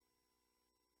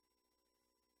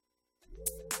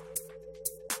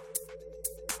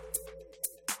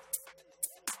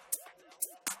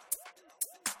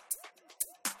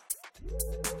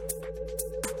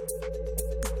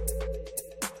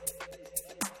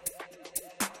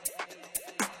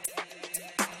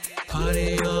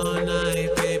Party all night,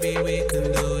 baby, we can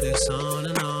do this on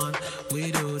and on.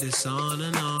 We do this on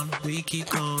and on. We keep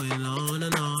going on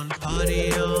and on.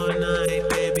 Party all night,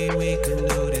 baby, we can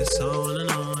do this on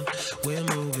and on. We're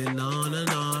moving on and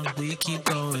on. We keep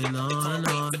going on and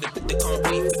on. They can't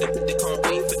wait for the, they can't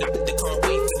wait for the, they can't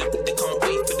wait for the, they can't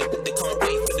wait for the, they can't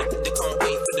wait for the, they can't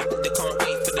wait for the, they can't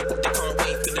wait for the, they can't wait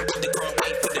for the, they can't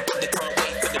wait for the, they can't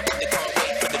wait for the, they can't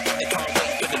wait for the, they can't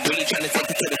wait for the. Really trying to take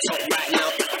it to the top right now.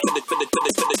 For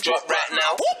the drop right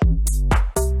now.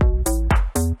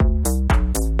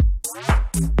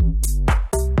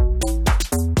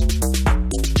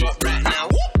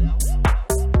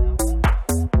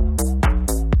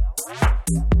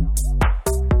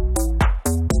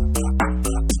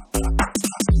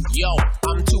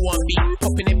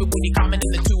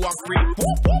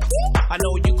 I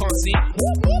know you can't see.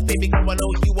 Baby girl, I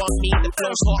know you want me. The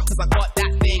flow's hot cause I got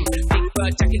that thing. Big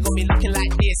bird jacket got me looking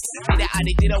like this. See that I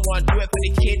didn't want to do it for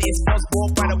the kid. It's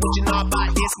possible, brother, what you know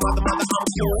about this? Mother, I'm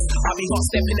cool. I'll be hot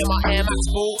stepping in my Air Max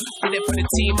full. Did it for the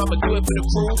team, I'ma do it for the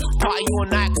crew. Party all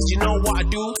night cause you know what I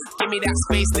do. Give me that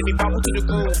space, let me bubble to the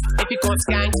groove. If you can't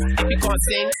skank, if you can't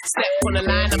sing, step on the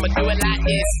line, I'ma do it like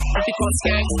this. If you can't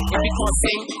skank, if you can't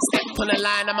sing, step on the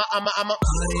line, I'ma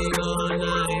Party all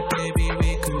night, baby,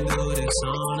 we can do this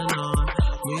on and on.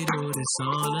 We do this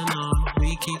on and on.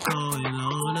 We keep going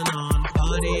on and on.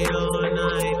 Party all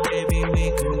night, baby, we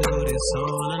can do this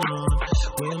on and on.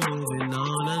 We're moving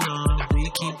on and on. We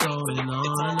keep going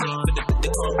on and on. They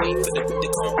can't wait for the, they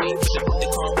can't wait for the,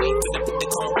 they can't wait for the, they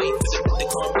can't wait for the, they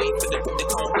can't wait for the, they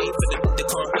can't wait for the, they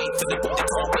can't wait for the, they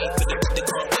can't wait for the, they can't wait for the, they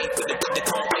can't wait for the, they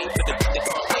can't wait for the, they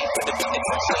can't wait for the.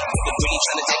 Really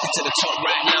trying to take it to the top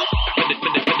right now.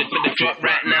 For the drop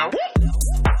right now.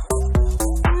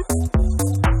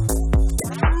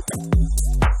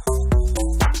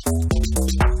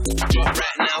 Drop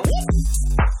right now.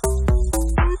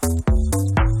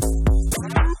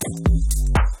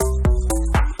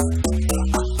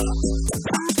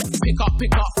 Pick up,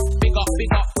 big up, big up.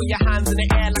 Put your hands in the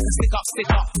air like a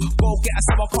stick up. Go get us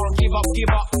so I can't give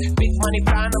up. Big money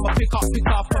plan, I'ma pick up.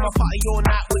 I'ma party all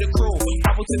night with the crew.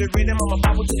 Bubble to the rhythm, I'ma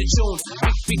bubble to the tune.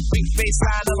 Big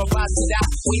bassline, I'ma vibe to that.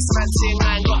 Waistman ting,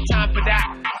 I ain't got time for that.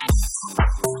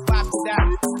 Vibe to that.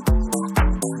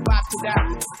 Vibe to that.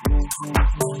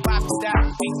 Vibe to that.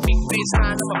 Big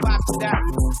bassline, I'ma vibe to that.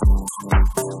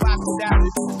 Vibe to that.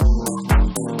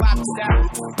 Vibe to that.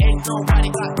 Ain't nobody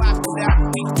got vibe to that.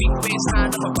 Big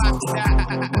bassline, I'ma vibe to that.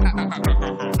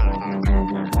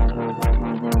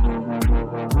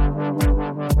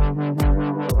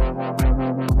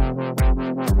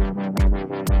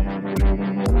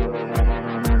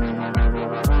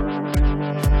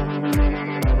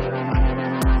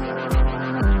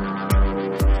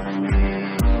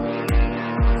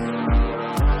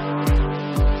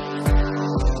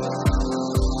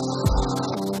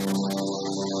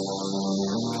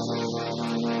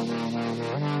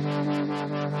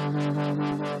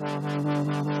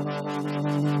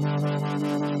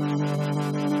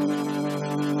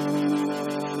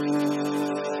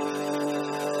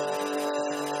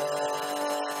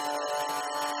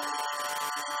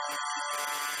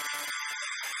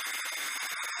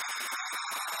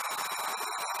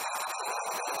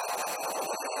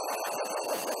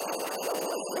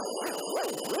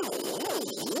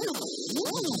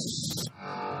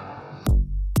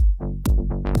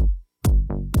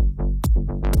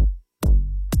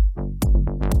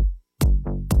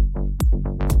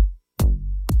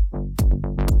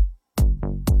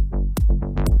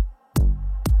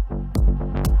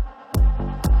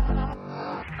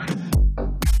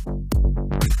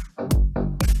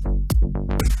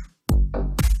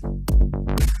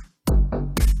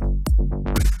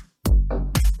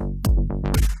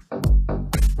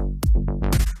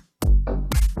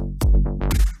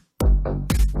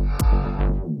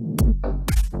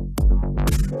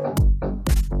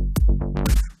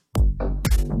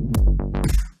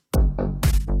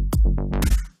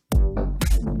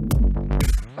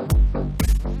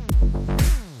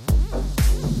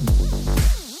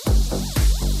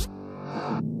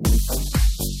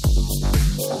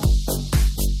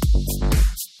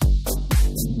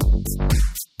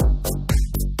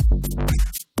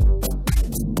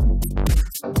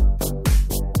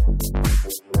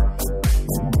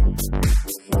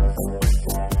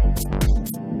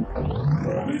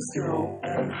 go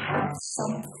and have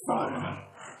some fun.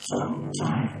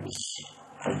 Sometimes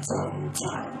and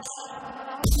sometimes.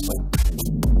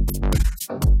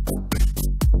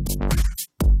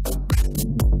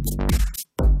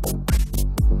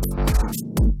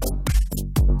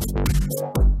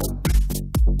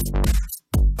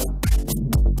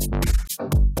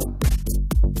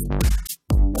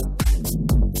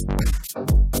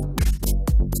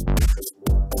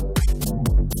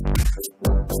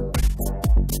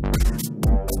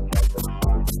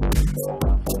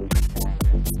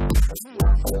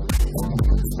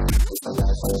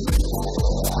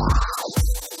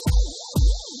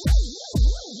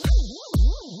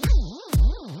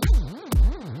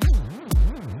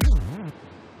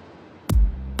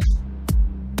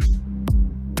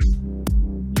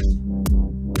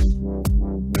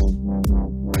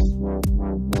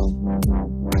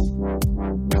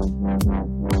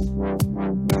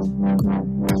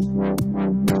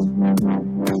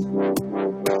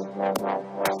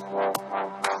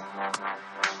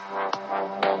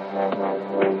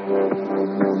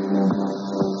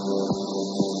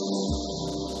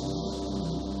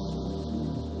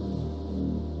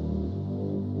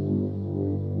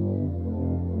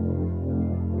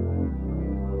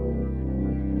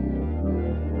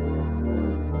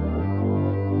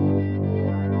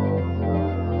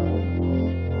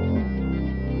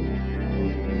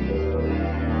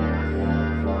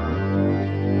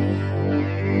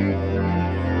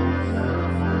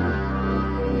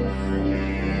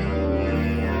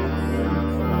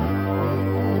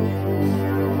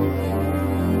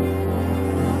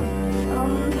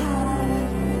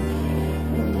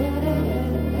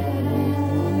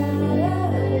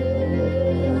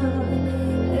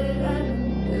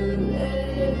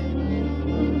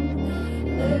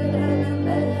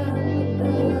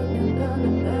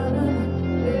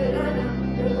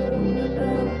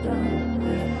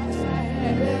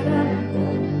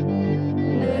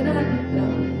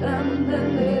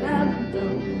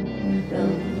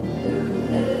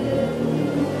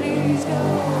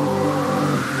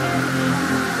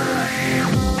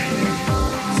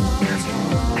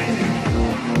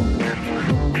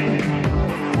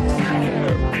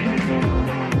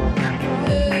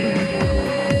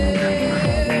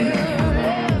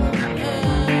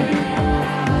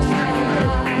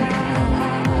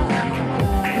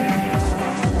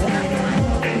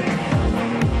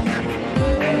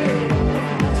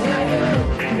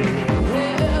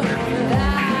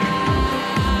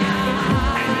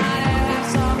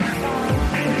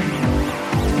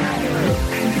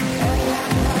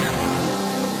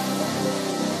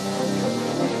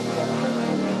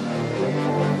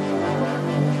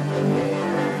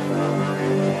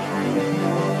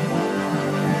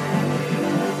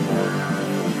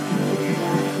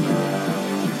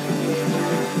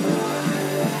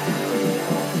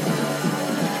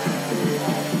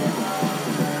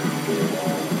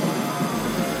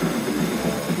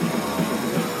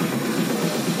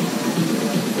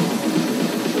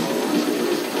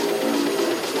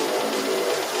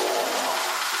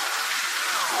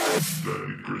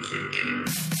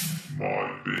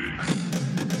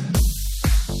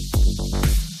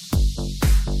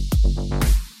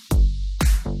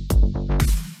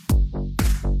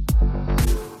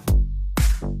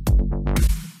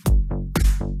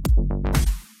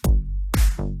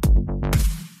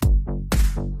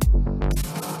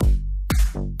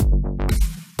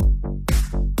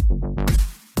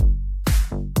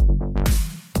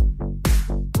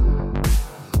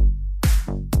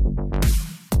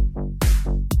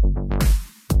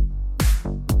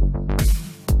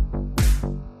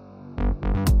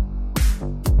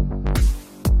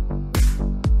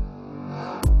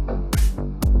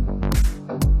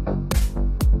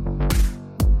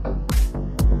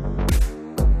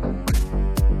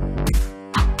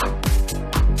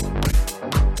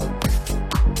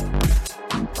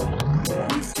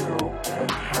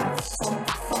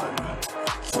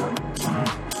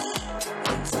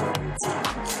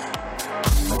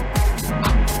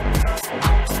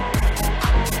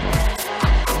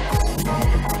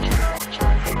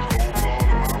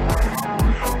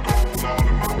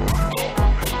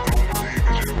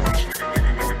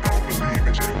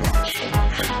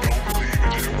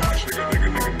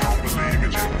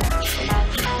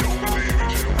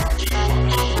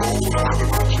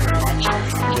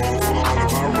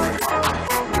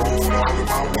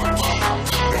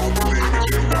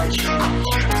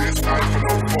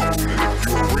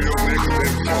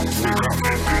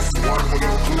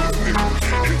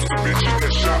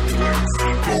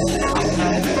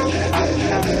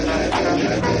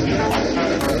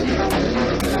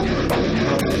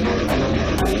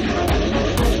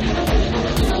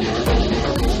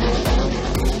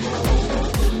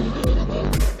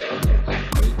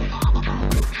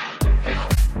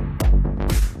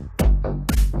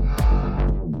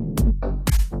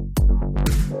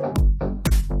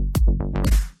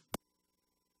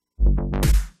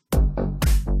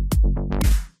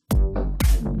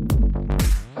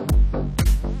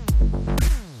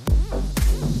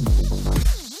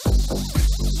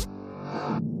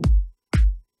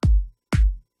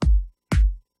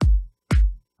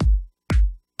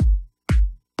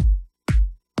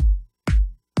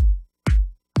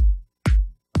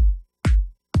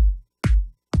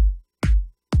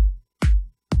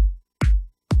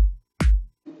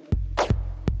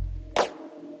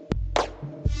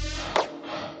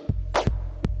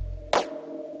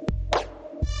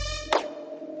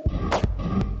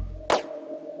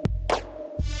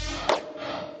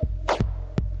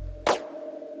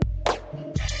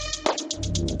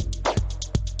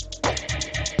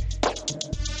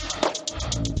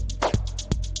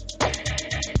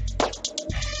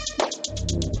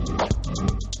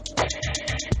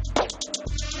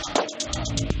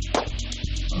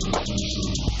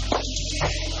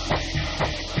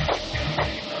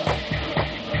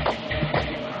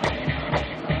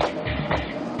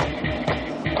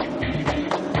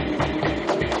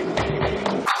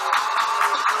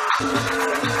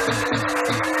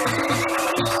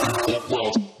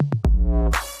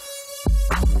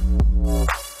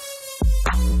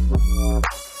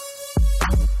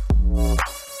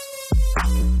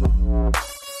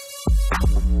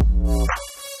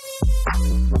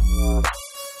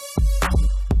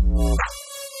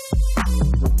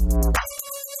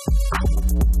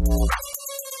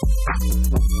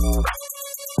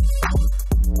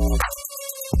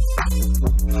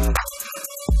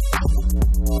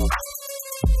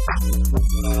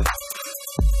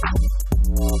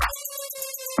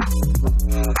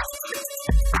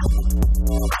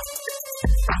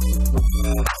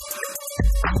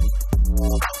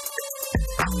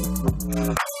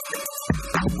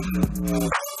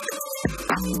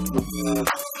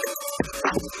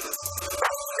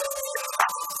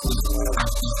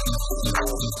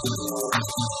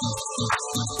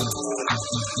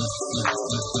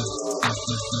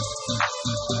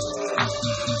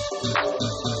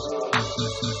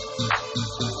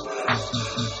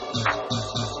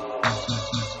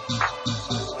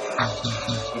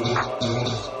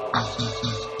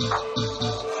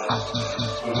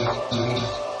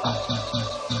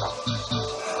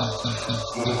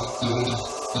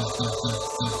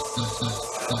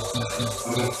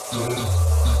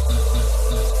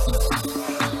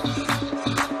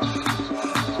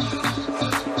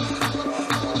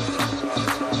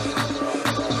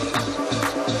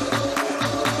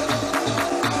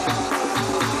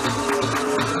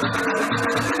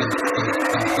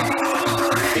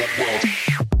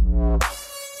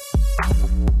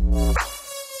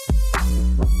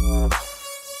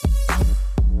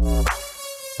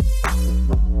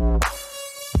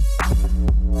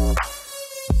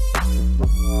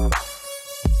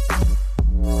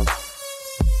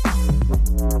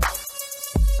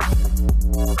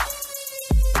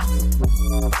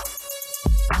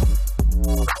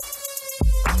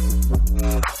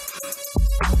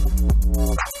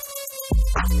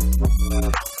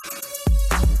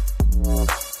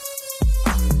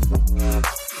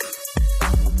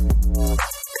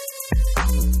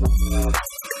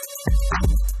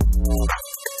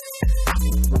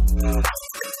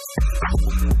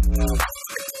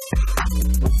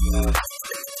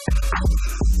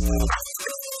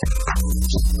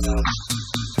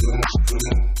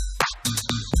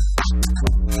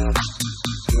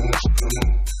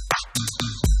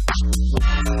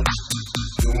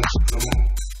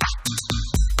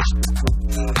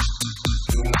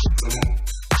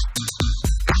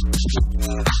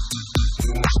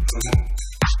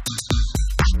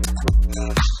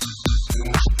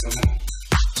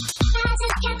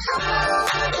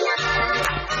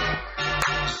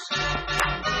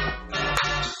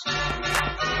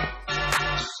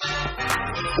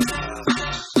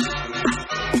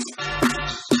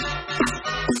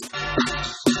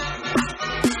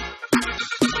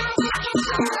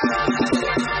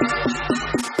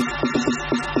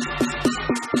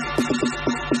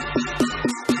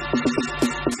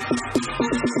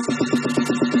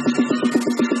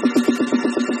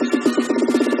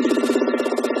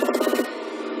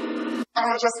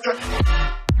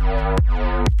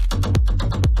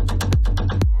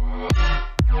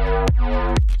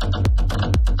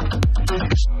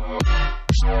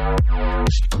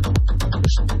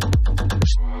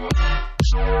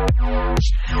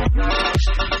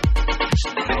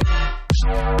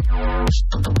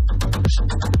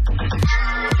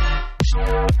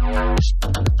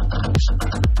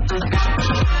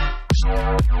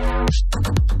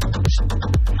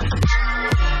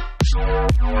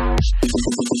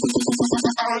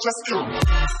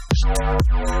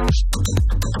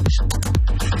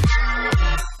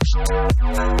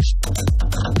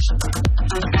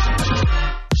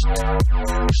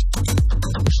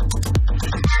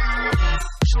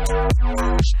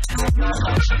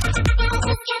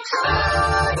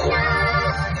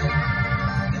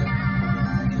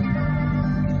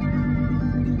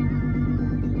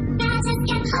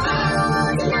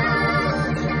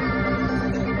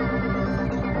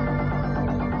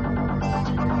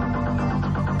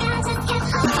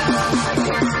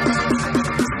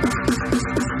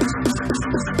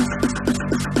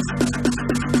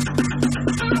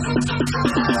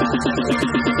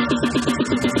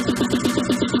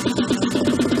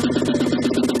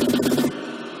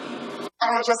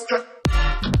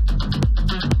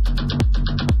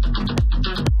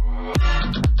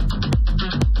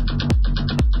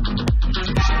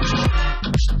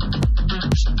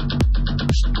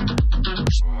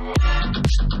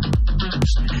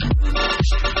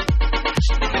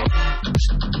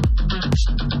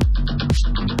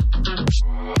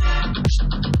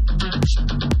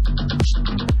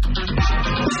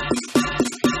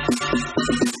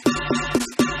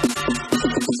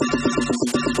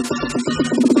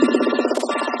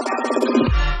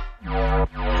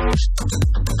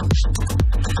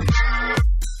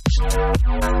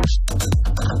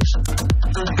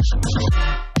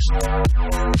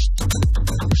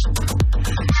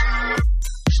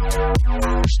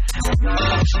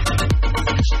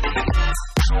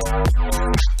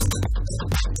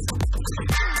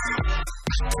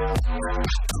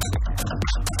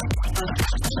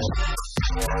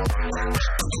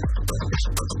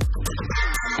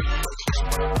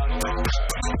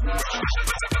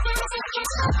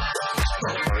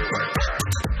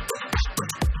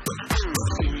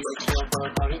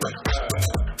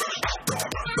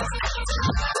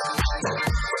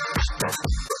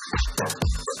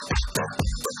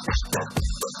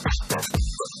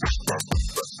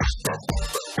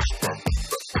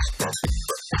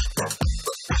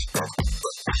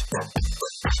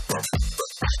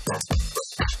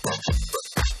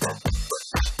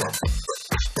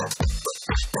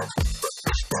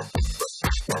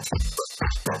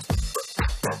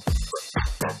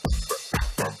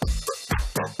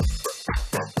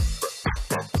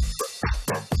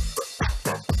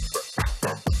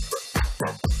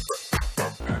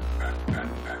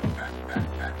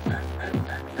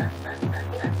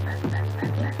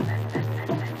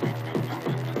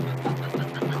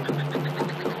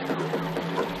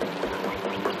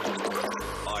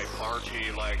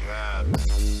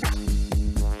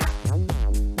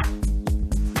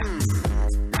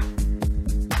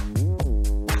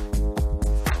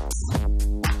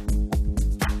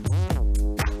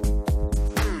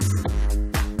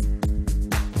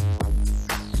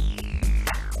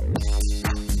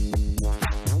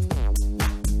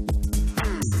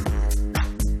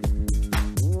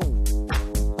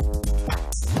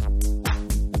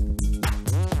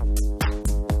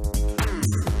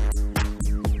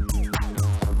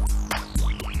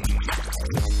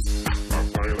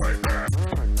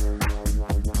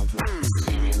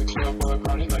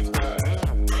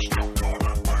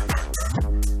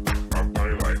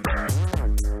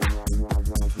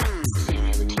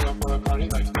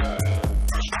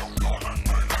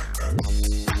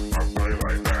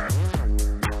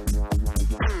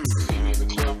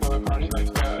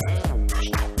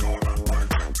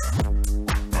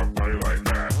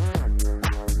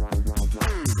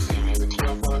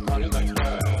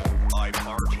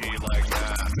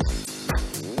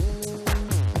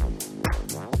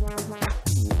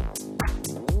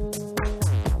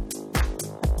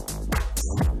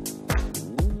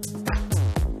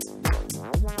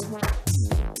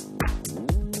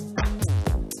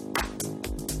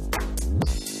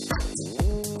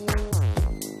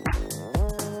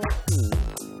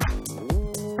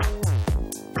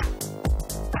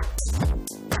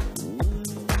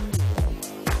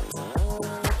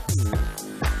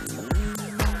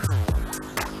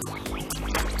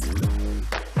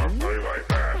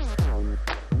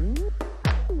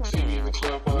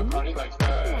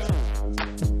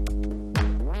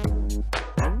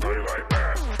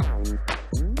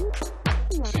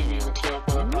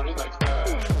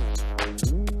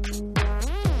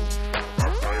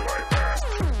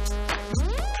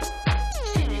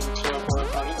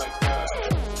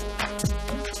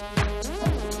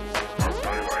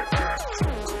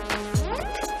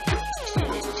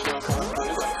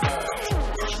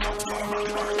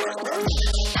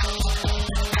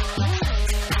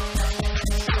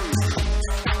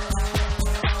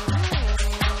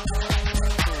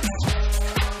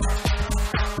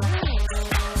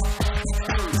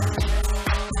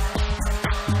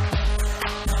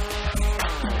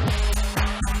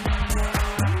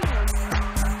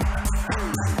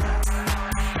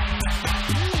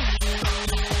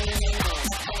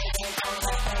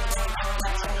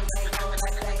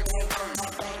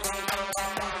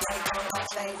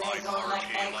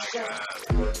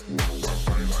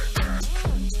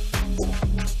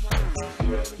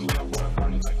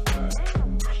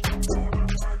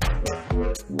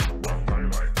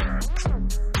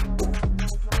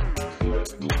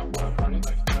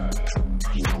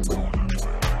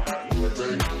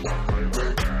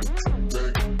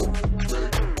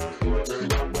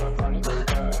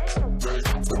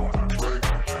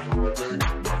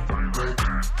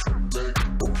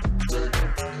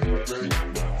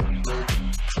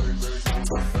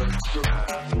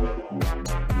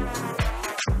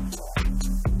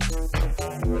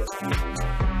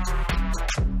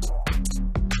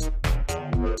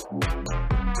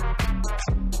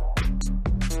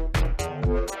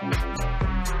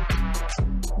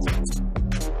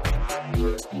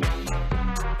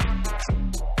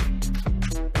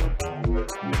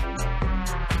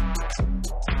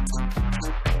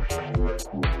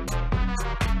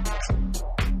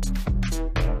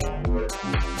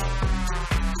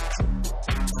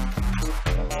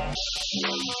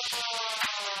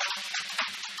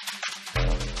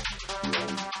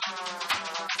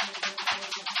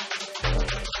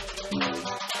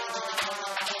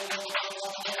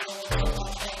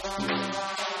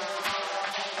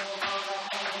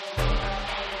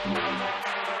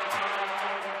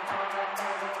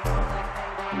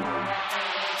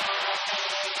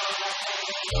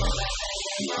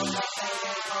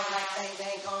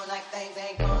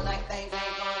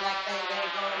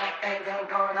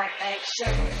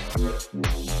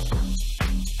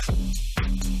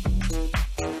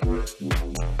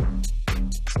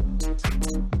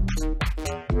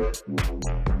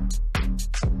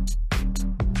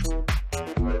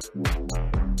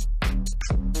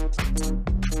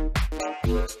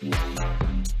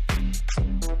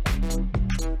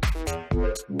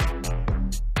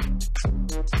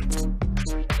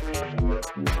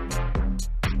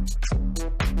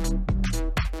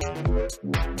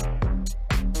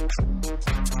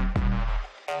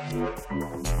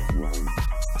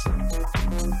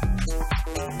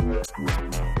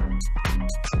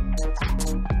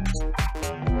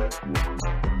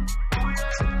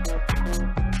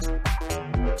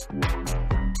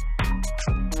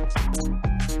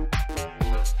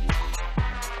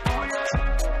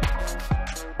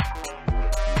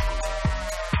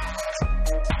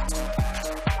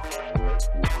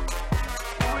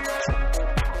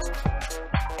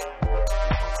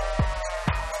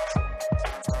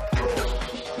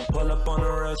 Pull up on the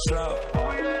real slow.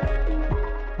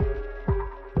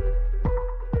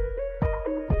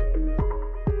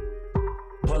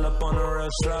 Pull up on the real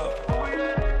slow.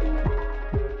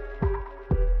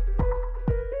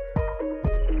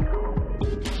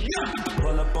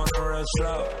 Pull up on the real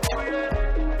slow.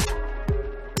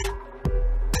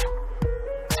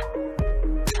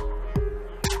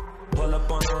 Pull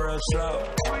up on the real slow. Pull up on the real slow. Pull up on the real slow.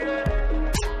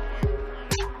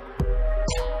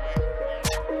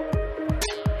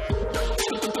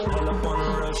 Pull up on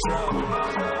the real slow.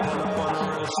 Pull up on the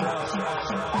real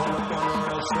slow. Pull up on the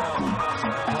real slow.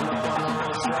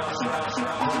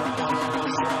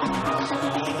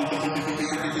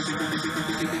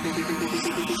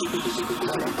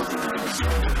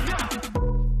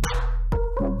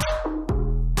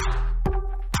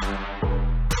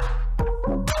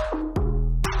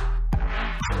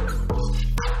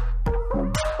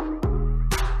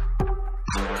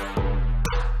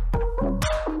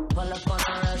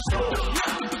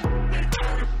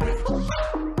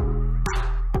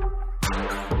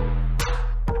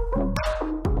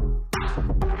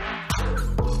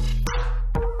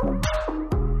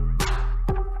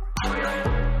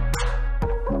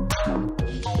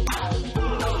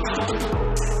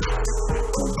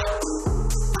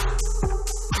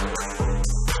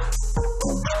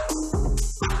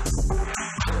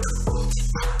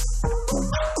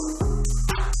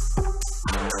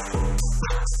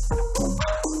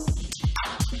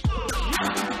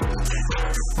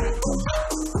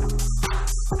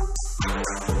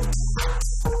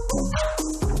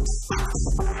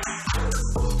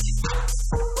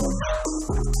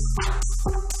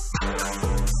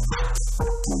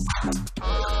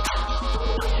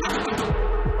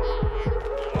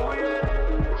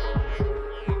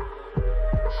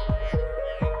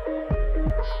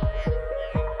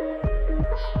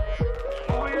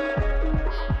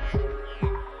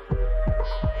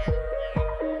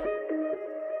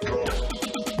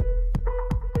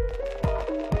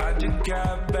 I just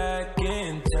got back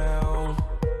in town.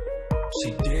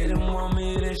 She didn't want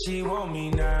me, then she want me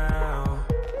now.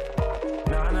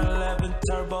 911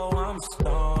 turbo, I'm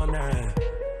stoned.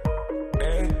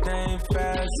 Everything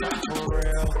fast, I'm for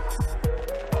real.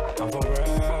 I'm for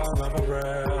real, I'm for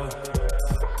real.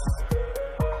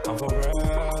 I'm for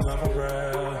real, I'm for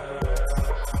real.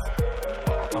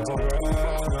 I'm for real,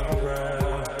 I'm for real.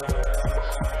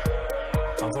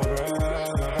 I'm for real,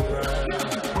 I'm for real.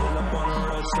 Pull up on the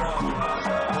real slow.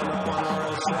 Pull up on the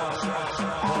real slow.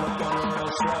 Pull up on the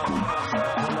real slow.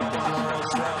 Pull up on the real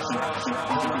slow.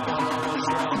 Pull up on the real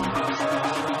slow.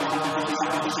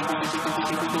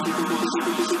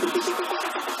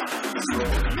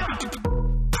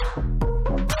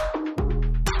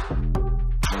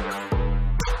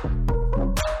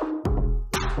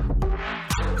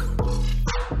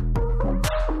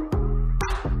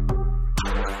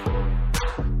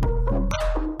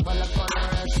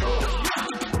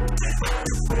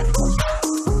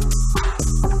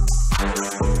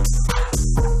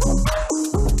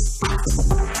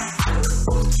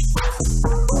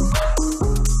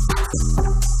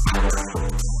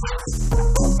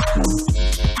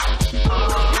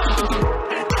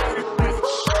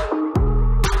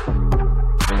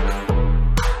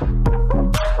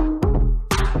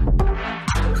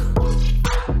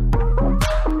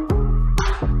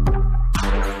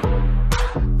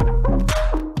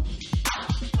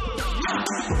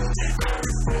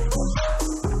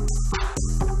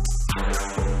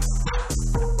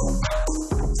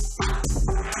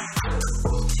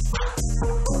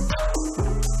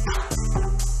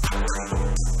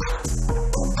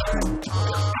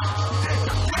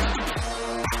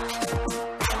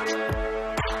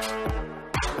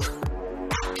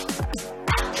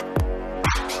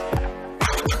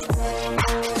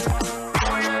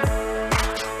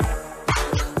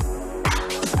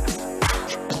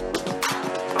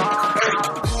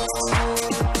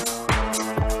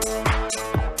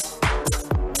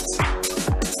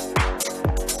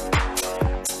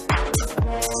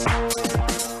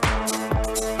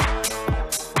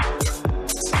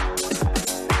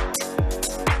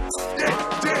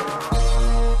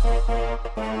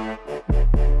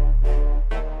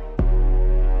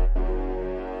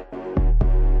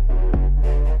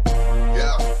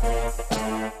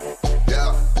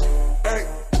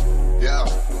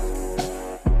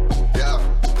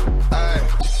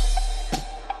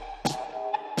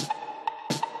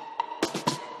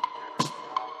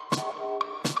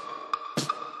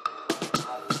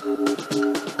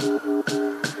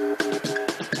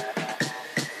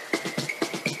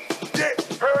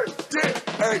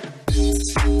 Get up,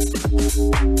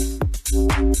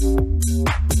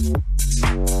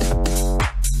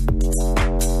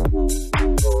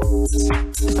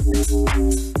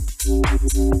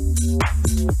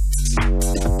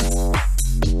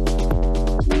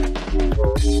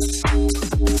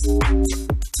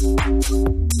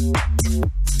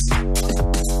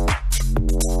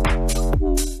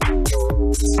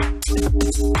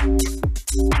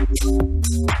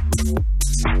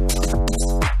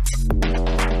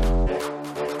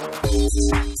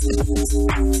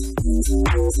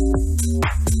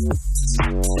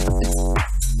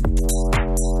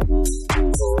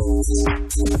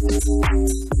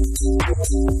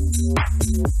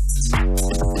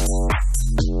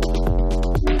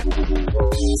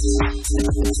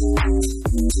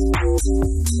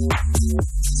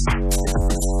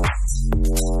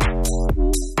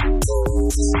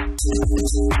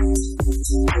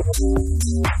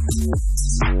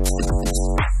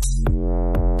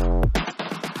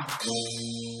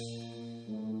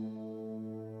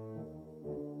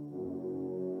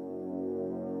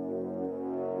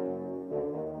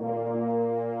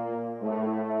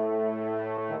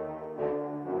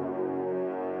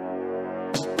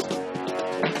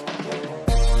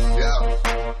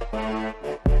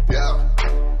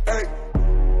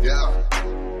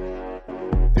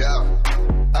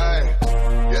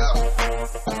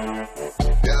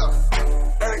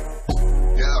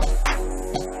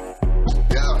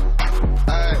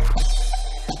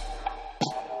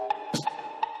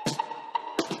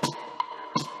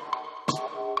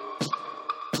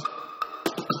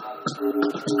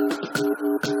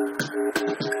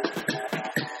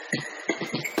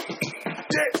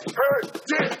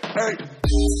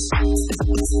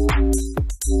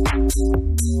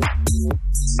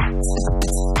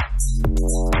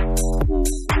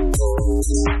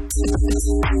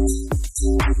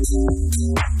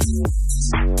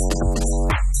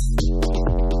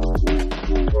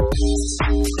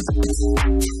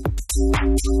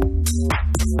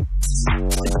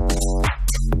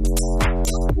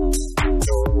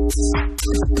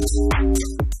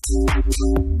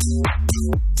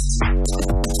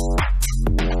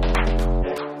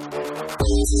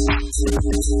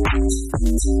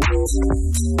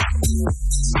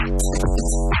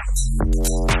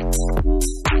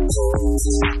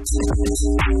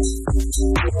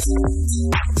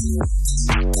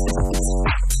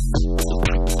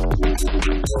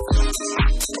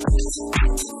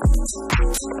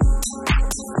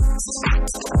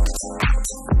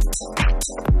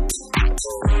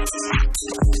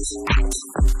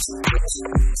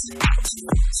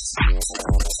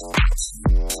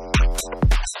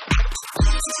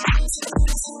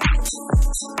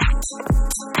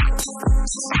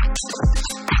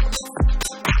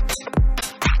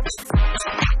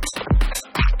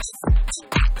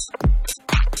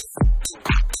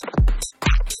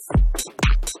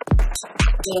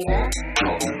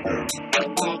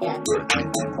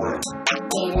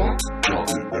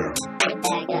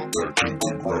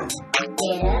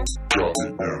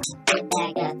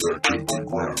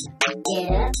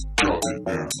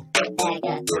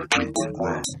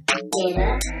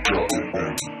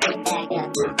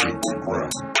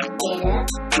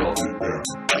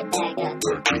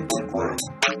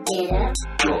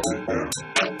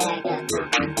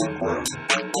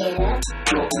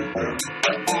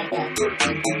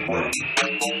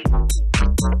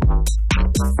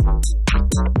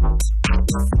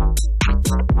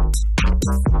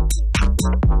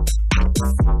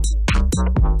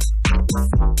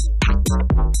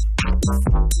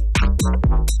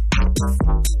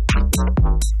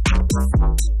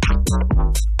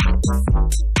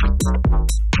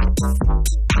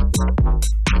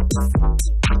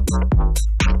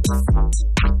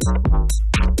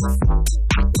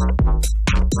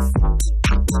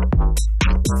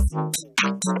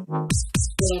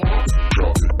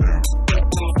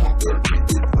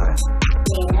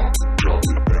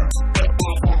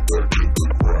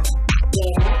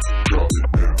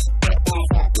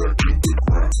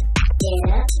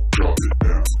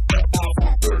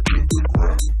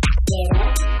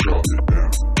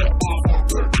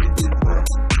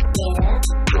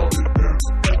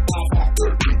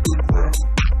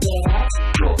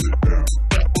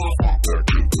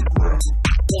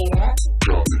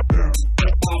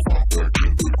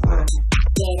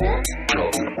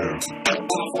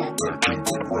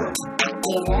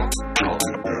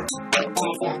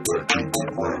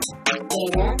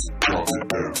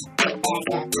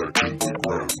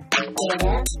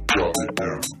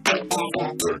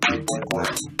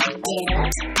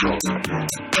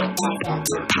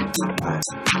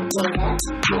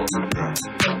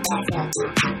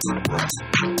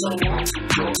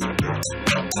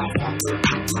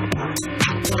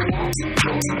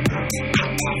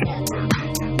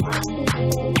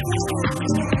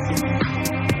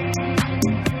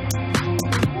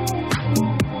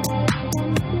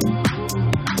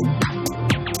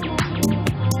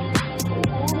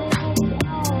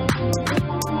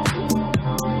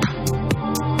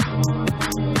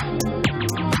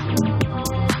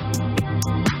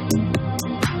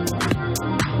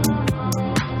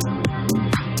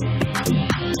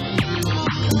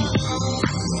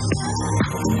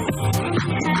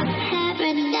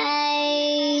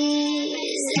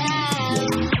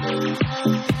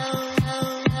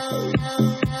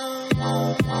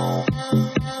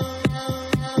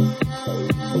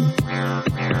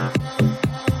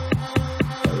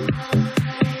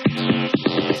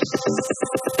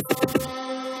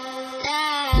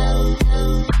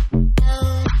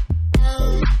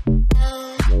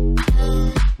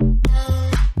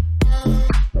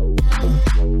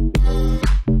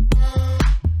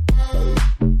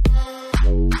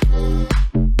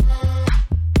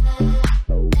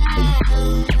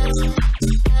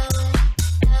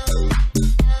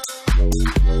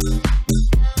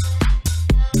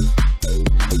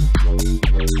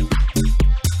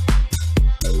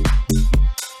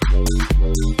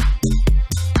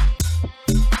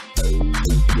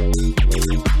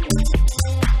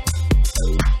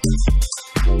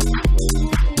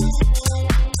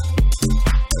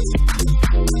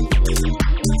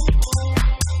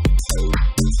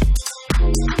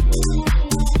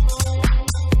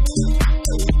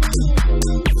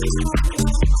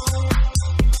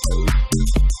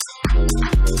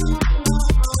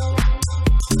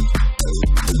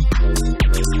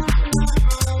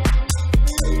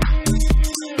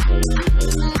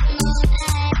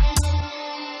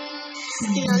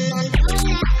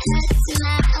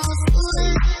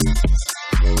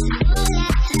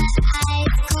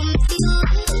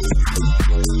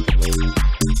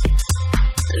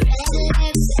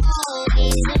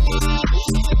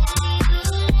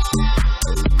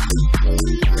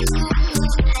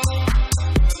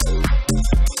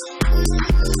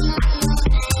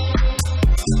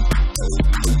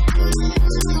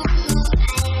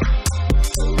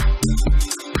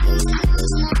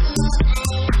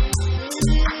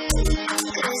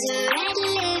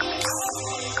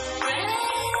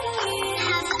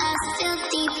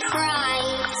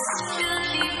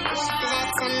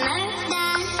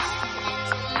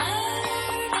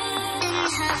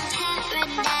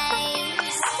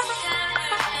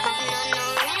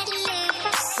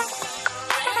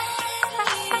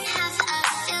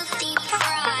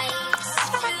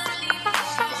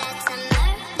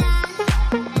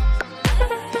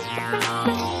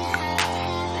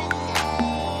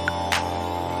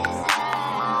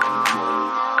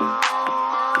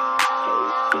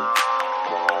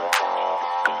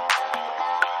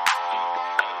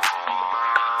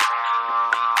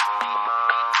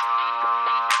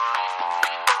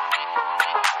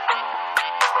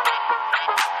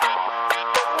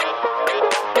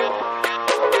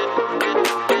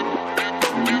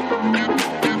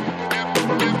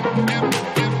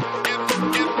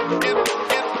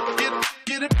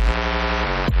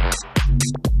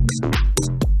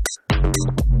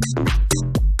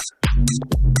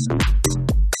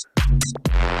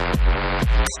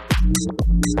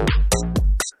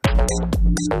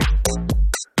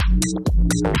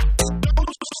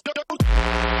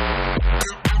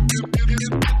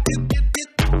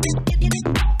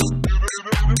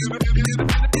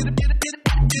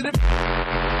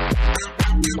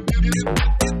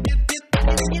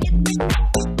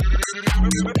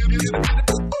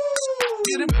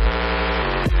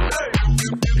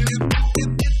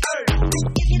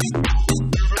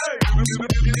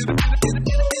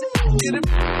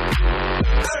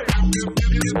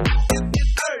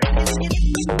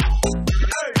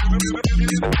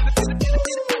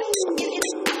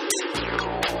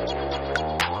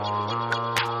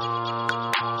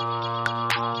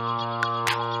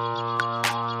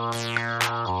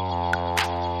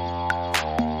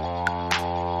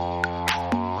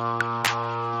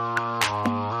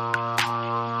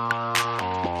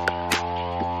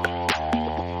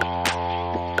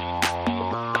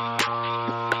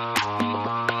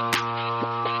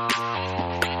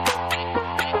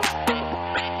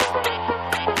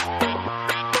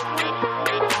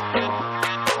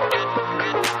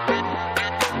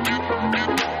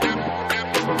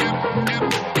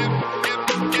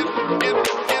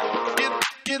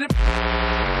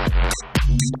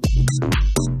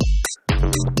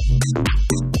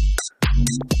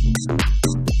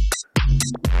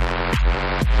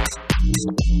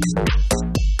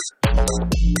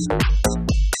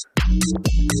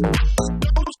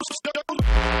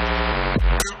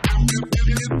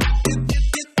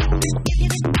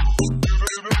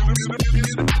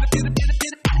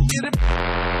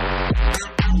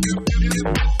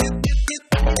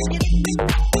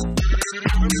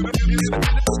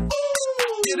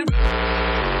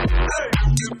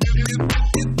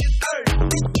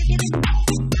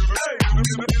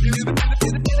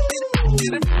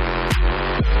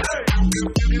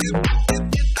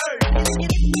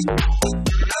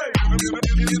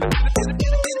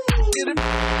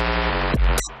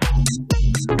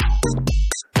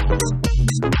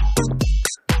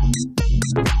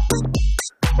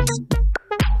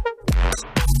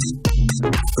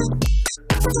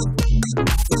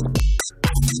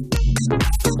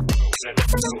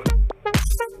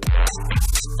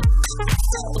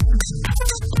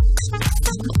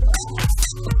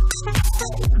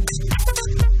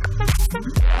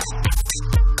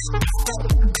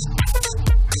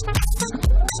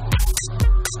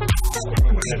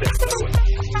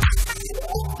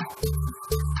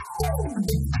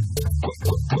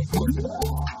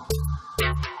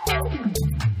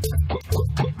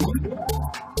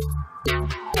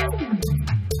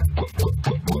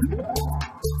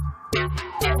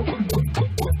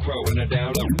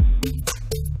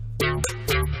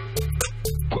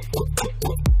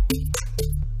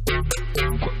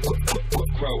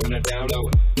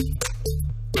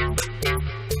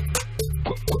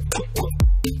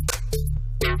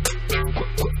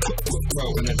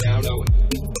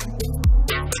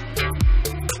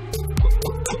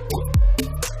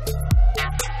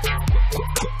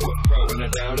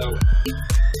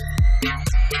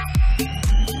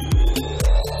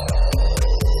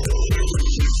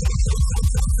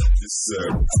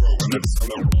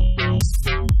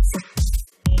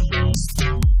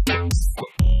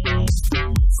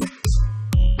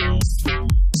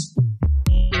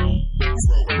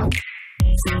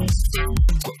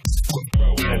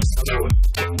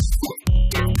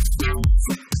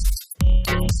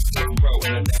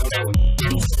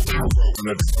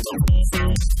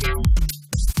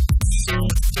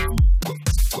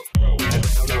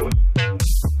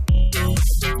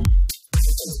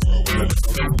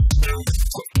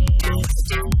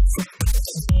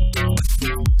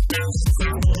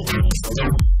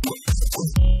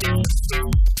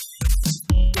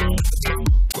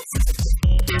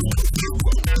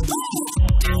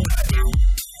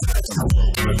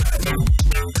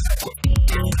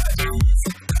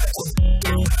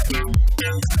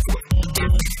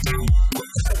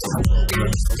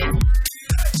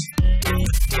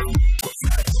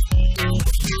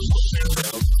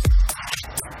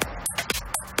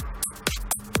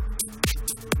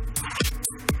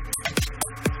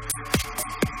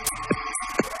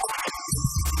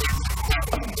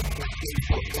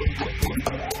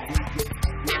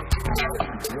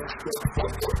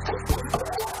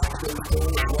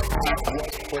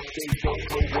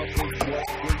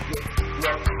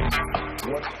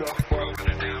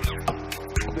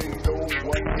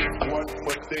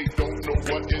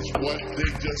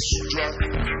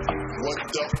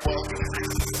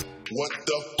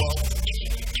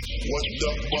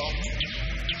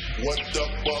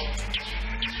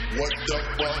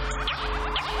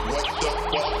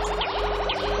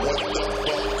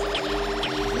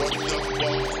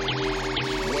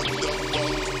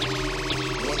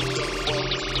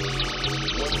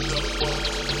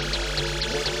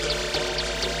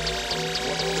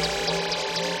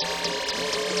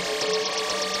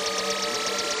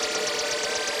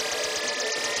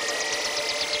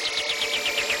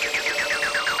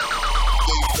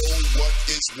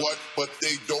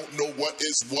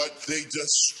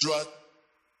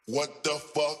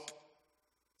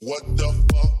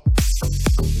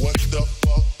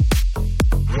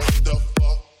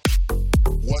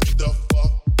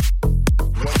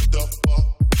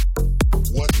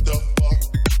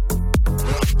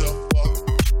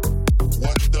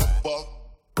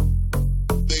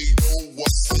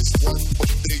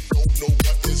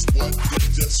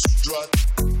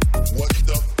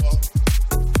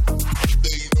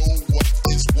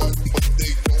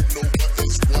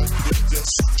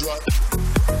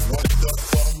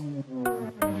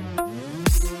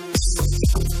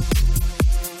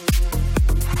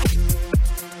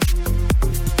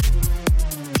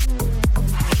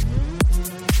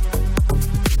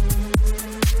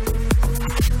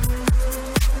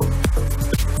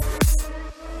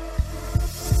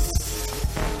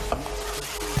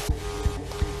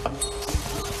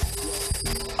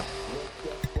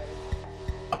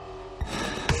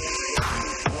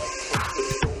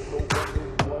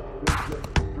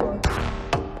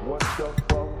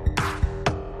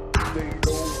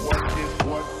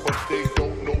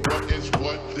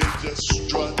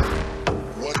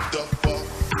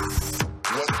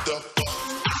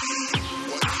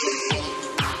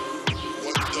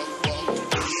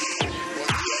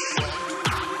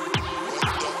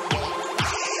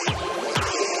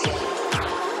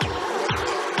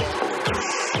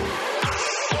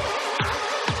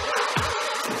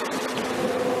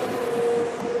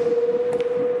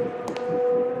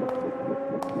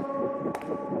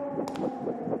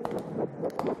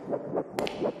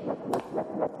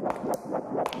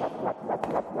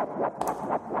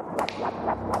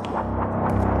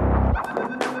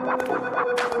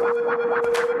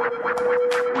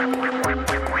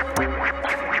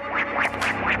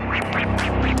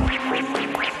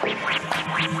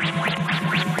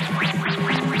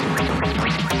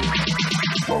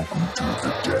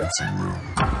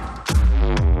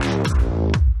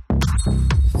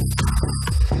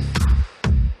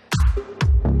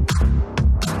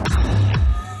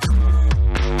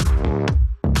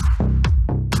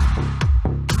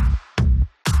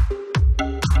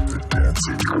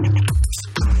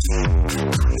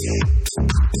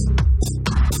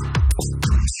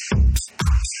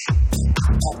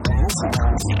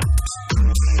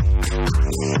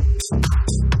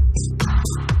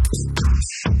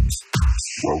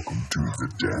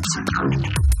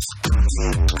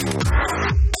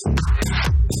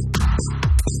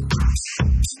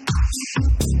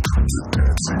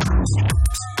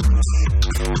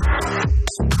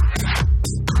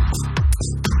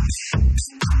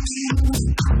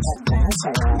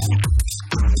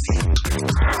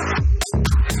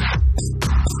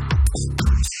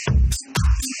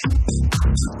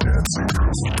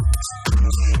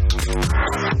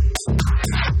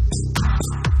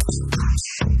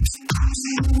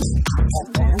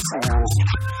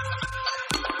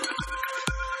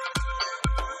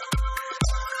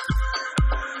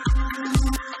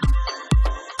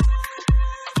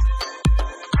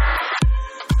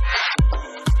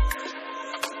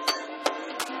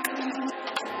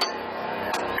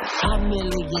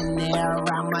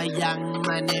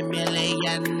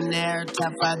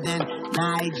 Tougher than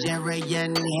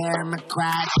Nigerian hair. My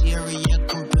criteria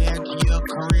compared to your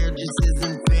career just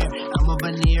isn't fair. I'm a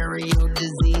venereal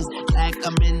disease, like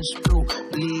a menstrual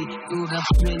bleed through the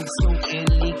pencil and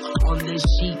leak on the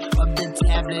sheet of the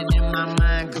tablet in my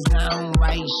mind. Cause I don't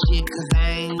write shit, cause I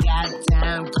ain't got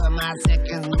time. Cut my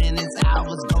seconds, minutes,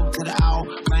 hours, go to the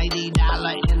almighty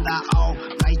dollar in the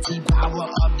almighty power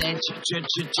of that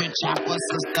chopper.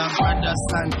 Sister, brother,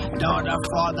 son, daughter,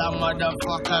 father,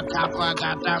 motherfucker, copper.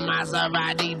 Got the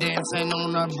Maserati dancing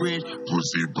on the bridge.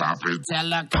 Pussy poppin'. Tell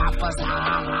the coppers, ha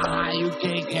ha ha. You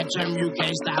can't catch them, you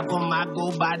can't stop them. I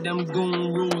go by them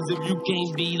goon rules. If you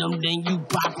can't beat them, then you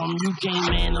pop them. You can't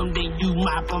man them, then you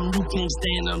mop them. You can't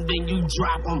stand them, then you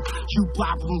drop them. You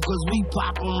pop them, cause we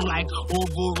pop them like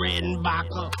over red and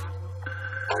vodka.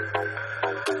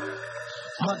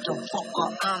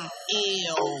 Motherfucker, I'm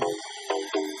ill.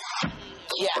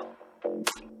 Yeah.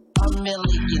 A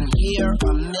million here,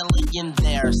 a million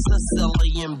there.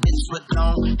 Sicilian bitch with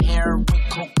long hair, with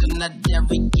coconut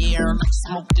every year, like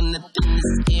smoking the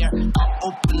thinnest air. I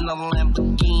open the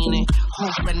Lamborghini,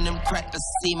 hoping them crackers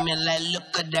see me. Like,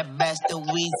 look at that bastard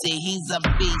Weezy. He's a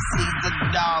beast, he's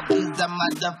a dog, he's a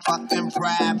motherfucking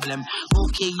problem.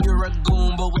 Okay, you're a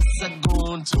goon, but what's a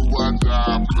goon to a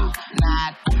goblin?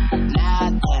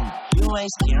 Nothing. You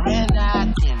ain't scaring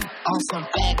nothing. On some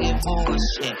faggot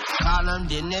bullshit. Call them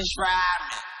Dennis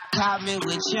Rodman. Call me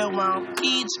what you want.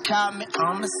 Each call me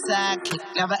on my sidekick.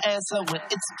 Never answer when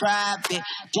it's private.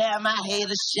 Damn, I hate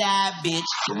a shy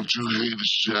bitch. Don't you hate a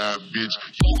shy bitch?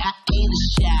 Yeah, I hate a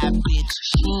shy bitch.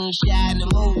 She ain't shy no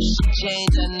more. She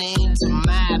changed her name to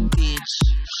my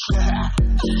bitch.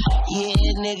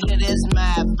 Yeah, nigga, that's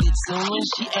my bitch. So when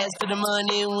she asks for the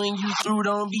money, when you through,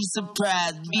 don't be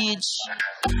surprised, bitch.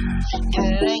 And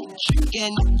it ain't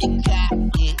trickin' if you got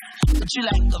it. But you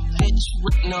like a bitch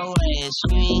with no ass.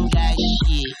 You ain't got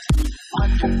shit.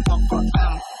 Motherfucker,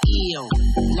 I'm ill,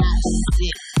 not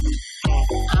sick.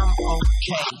 I'm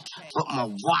okay, but my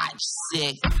watch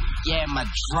sick. Yeah, my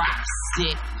drop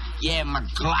sick. Yeah, my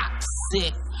Glock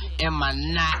sick. And my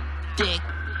knot thick.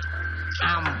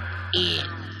 I'm it.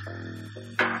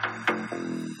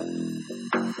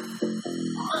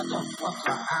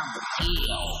 Motherfucker, I'm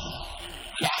ill.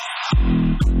 Yeah.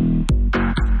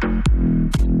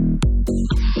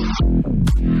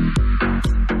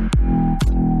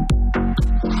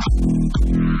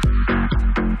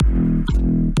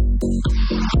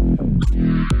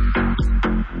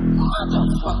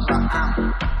 Motherfucker,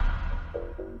 I'm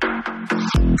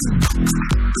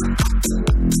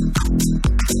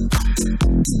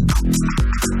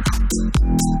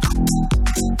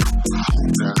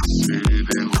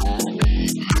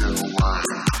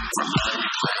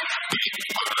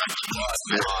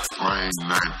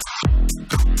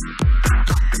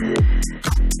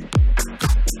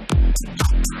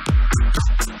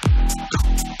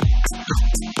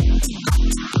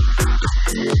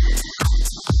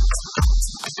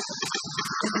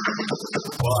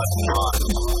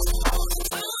What?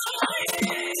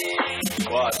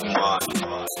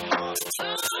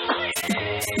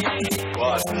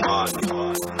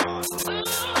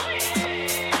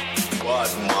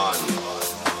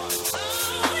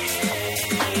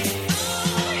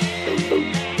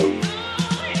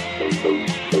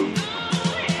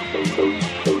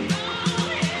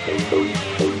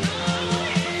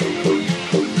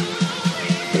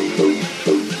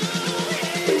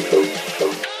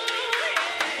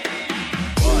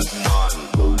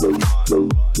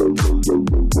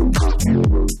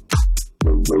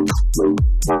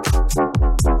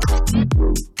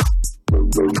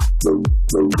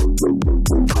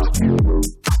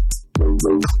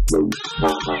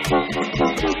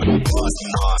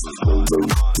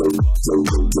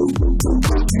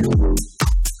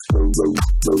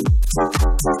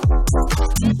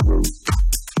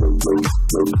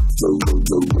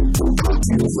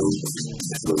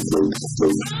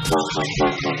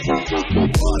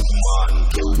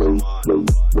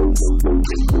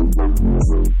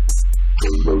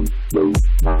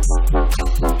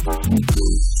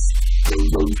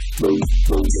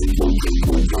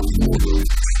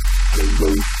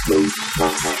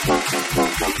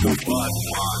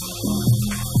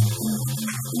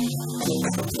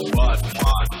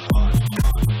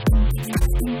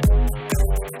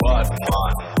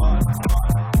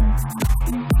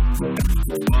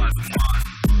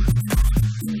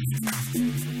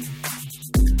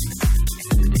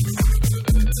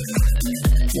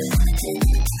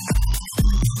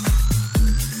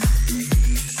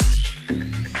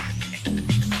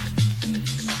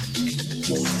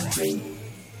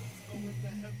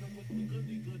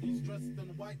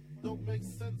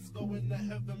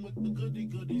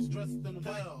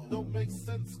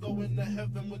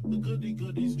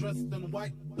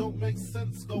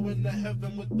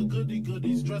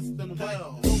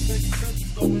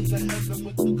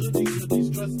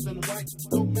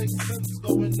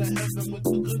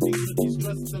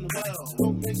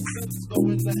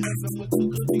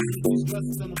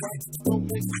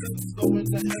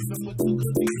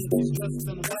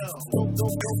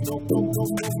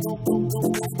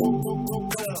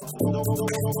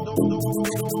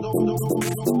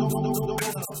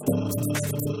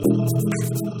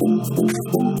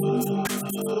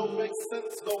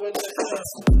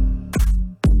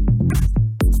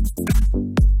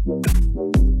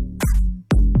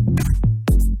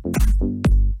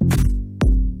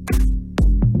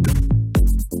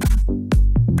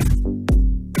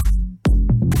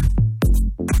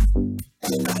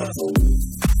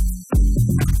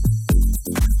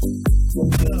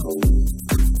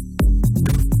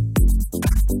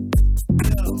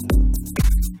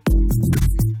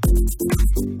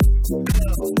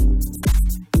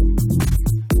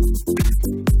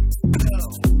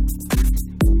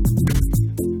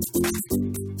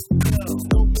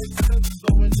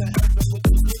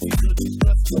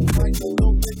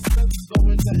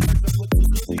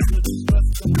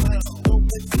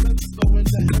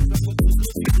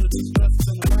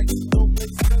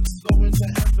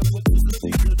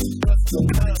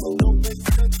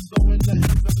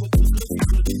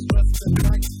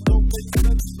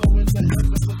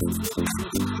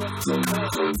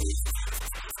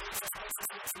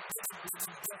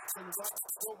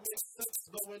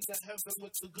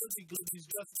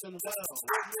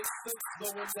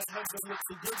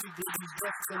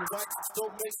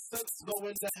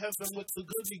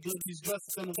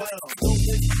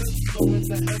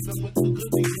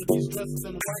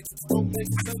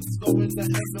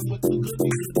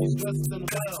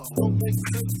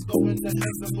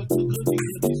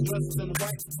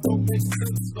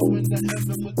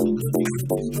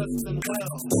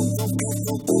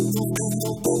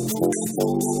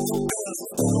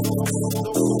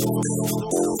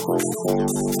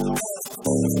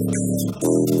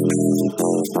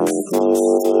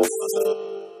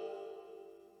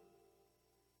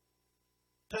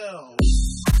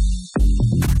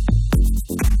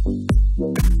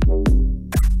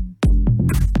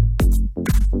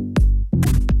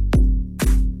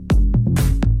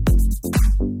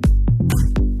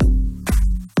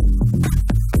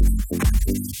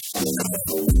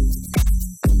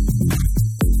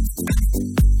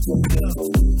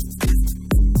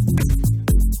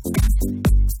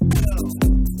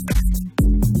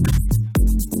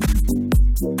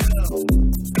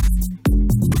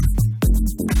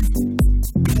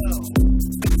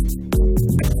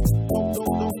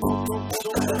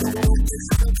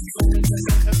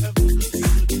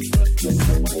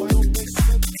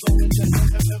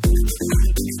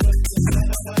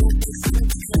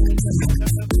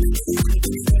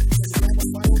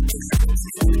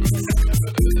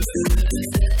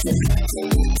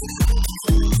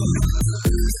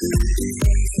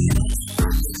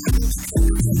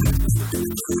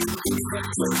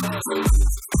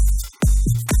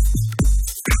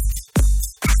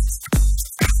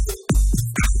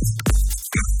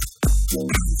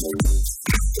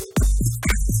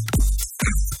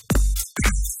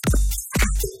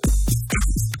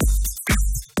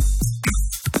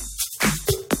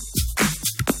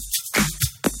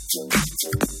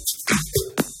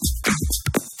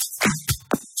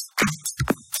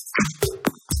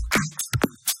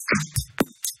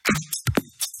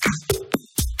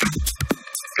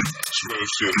 real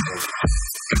shit, man.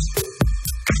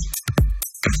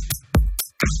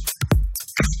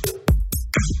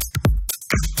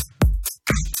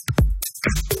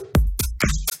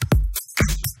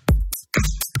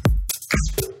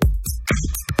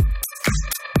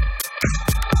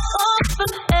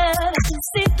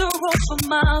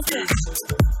 Miles.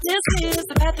 This is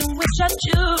the path in which I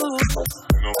choose.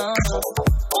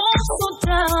 So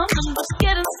down, I'm just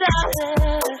getting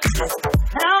started.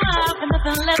 Now I've got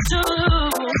nothing left to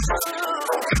lose.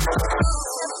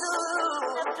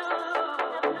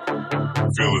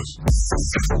 Feel it.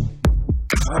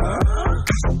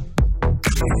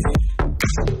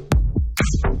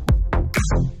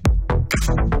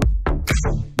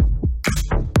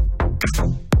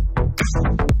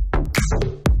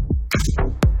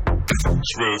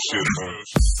 It's real shit, man.